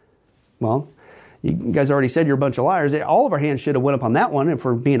that? Well, you guys already said you're a bunch of liars. All of our hands should have went up on that one. If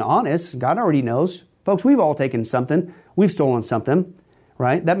we're being honest, God already knows. Folks, we've all taken something. We've stolen something,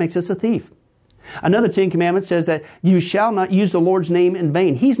 right? That makes us a thief. Another Ten Commandments says that you shall not use the Lord's name in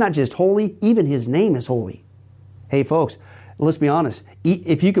vain. He's not just holy, even His name is holy. Hey, folks, let's be honest.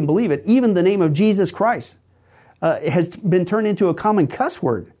 If you can believe it, even the name of Jesus Christ has been turned into a common cuss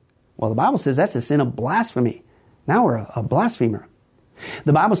word. Well, the Bible says that's a sin of blasphemy. Now we're a blasphemer.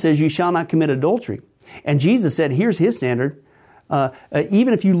 The Bible says you shall not commit adultery. And Jesus said, here's His standard.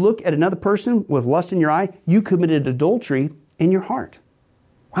 Even if you look at another person with lust in your eye, you committed adultery in your heart.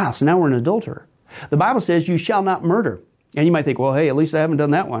 Wow, so now we're an adulterer. The Bible says you shall not murder. And you might think, well, hey, at least I haven't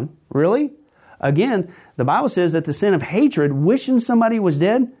done that one. Really? Again, the Bible says that the sin of hatred, wishing somebody was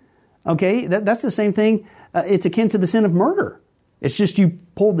dead, okay, that's the same thing. It's akin to the sin of murder. It's just you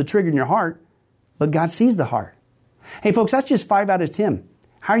pulled the trigger in your heart, but God sees the heart. Hey, folks, that's just 5 out of 10.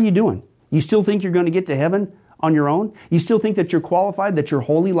 How are you doing? You still think you're going to get to heaven on your own? You still think that you're qualified, that you're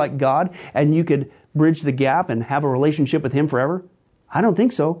holy like God, and you could bridge the gap and have a relationship with Him forever? I don't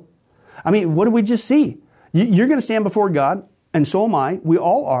think so. I mean, what did we just see? You're going to stand before God, and so am I. We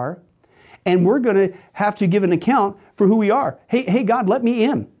all are. And we're going to have to give an account for who we are. Hey, God, let me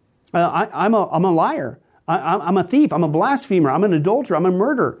in. I'm a liar. I'm a thief. I'm a blasphemer. I'm an adulterer. I'm a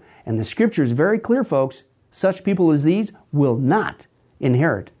murderer. And the Scripture is very clear, folks. Such people as these will not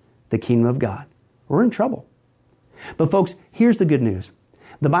inherit the kingdom of God. We're in trouble. But folks, here's the good news.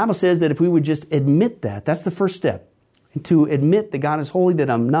 The Bible says that if we would just admit that, that's the first step. To admit that God is holy, that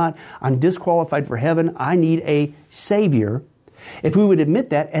I'm not, I'm disqualified for heaven, I need a Savior. If we would admit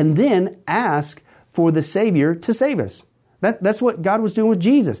that and then ask for the Savior to save us. That's what God was doing with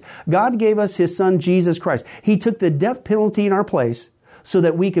Jesus. God gave us His Son, Jesus Christ. He took the death penalty in our place so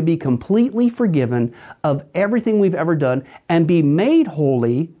that we could be completely forgiven of everything we've ever done and be made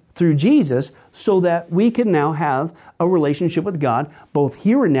holy through Jesus so that we can now have a relationship with God both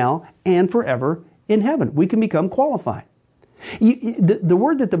here and now and forever in heaven. We can become qualified. The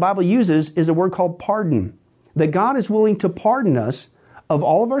word that the Bible uses is a word called pardon. That God is willing to pardon us of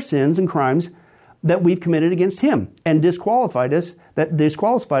all of our sins and crimes that we've committed against Him and disqualified us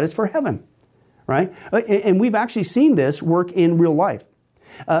for heaven. Right? And we've actually seen this work in real life.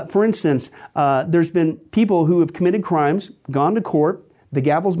 For instance, there's been people who have committed crimes, gone to court, the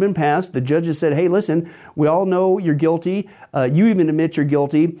gavel's been passed, the judge has said, hey, listen, we all know you're guilty, you even admit you're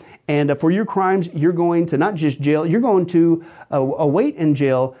guilty, and for your crimes, you're going to not just jail, you're going to await in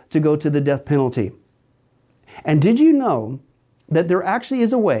jail to go to the death penalty. And did you know that there actually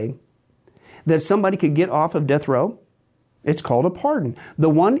is a way that somebody could get off of death row? It's called a pardon. The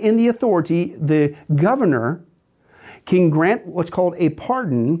one in the authority, the governor, can grant what's called a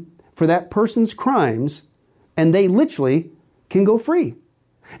pardon for that person's crimes, and they literally can go free.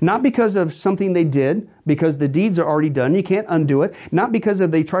 Not because of something they did, because the deeds are already done, you can't undo it. Not because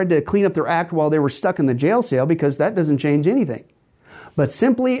they tried to clean up their act while they were stuck in the jail cell, because that doesn't change anything. But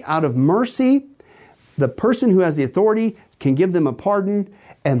simply out of mercy, the person who has the authority can give them a pardon,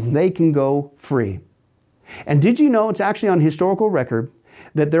 and they can go free. And did you know, it's actually on historical record,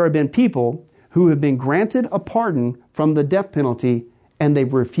 that there have been people who have been granted a pardon from the death penalty, and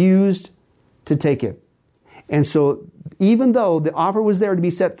they've refused to take it. And so, even though the offer was there to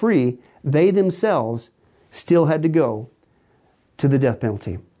be set free, they themselves still had to go to the death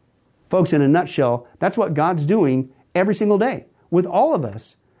penalty. Folks, in a nutshell, that's what God's doing every single day with all of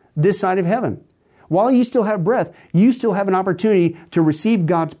us this side of heaven. While you still have breath, you still have an opportunity to receive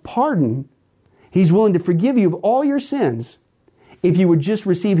God's pardon. He's willing to forgive you of all your sins if you would just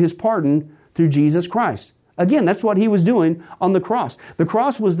receive His pardon through Jesus Christ. Again, that's what He was doing on the cross. The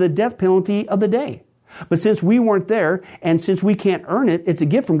cross was the death penalty of the day. But since we weren't there, and since we can't earn it, it's a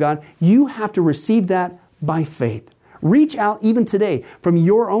gift from God, you have to receive that by faith. Reach out even today from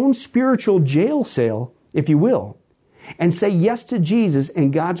your own spiritual jail cell, if you will, and say yes to Jesus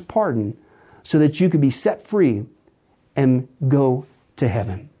and God's pardon so that you can be set free and go to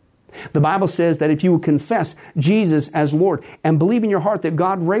heaven. The Bible says that if you will confess Jesus as Lord and believe in your heart that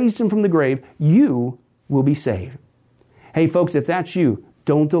God raised Him from the grave, you will be saved. Hey folks, if that's you,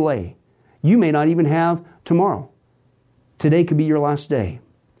 don't delay. You may not even have tomorrow. Today could be your last day.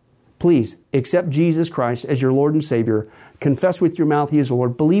 Please accept Jesus Christ as your Lord and Savior. Confess with your mouth He is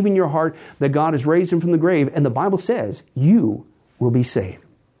Lord. Believe in your heart that God has raised Him from the grave. And the Bible says you will be saved.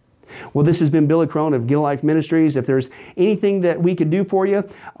 Well, this has been Billy Crone of Get a Life Ministries. If there's anything that we could do for you,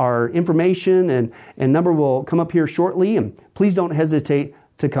 our information and number will come up here shortly. And please don't hesitate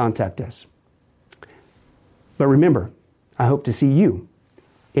to contact us. But remember, I hope to see you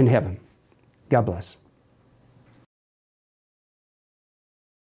in heaven. God bless.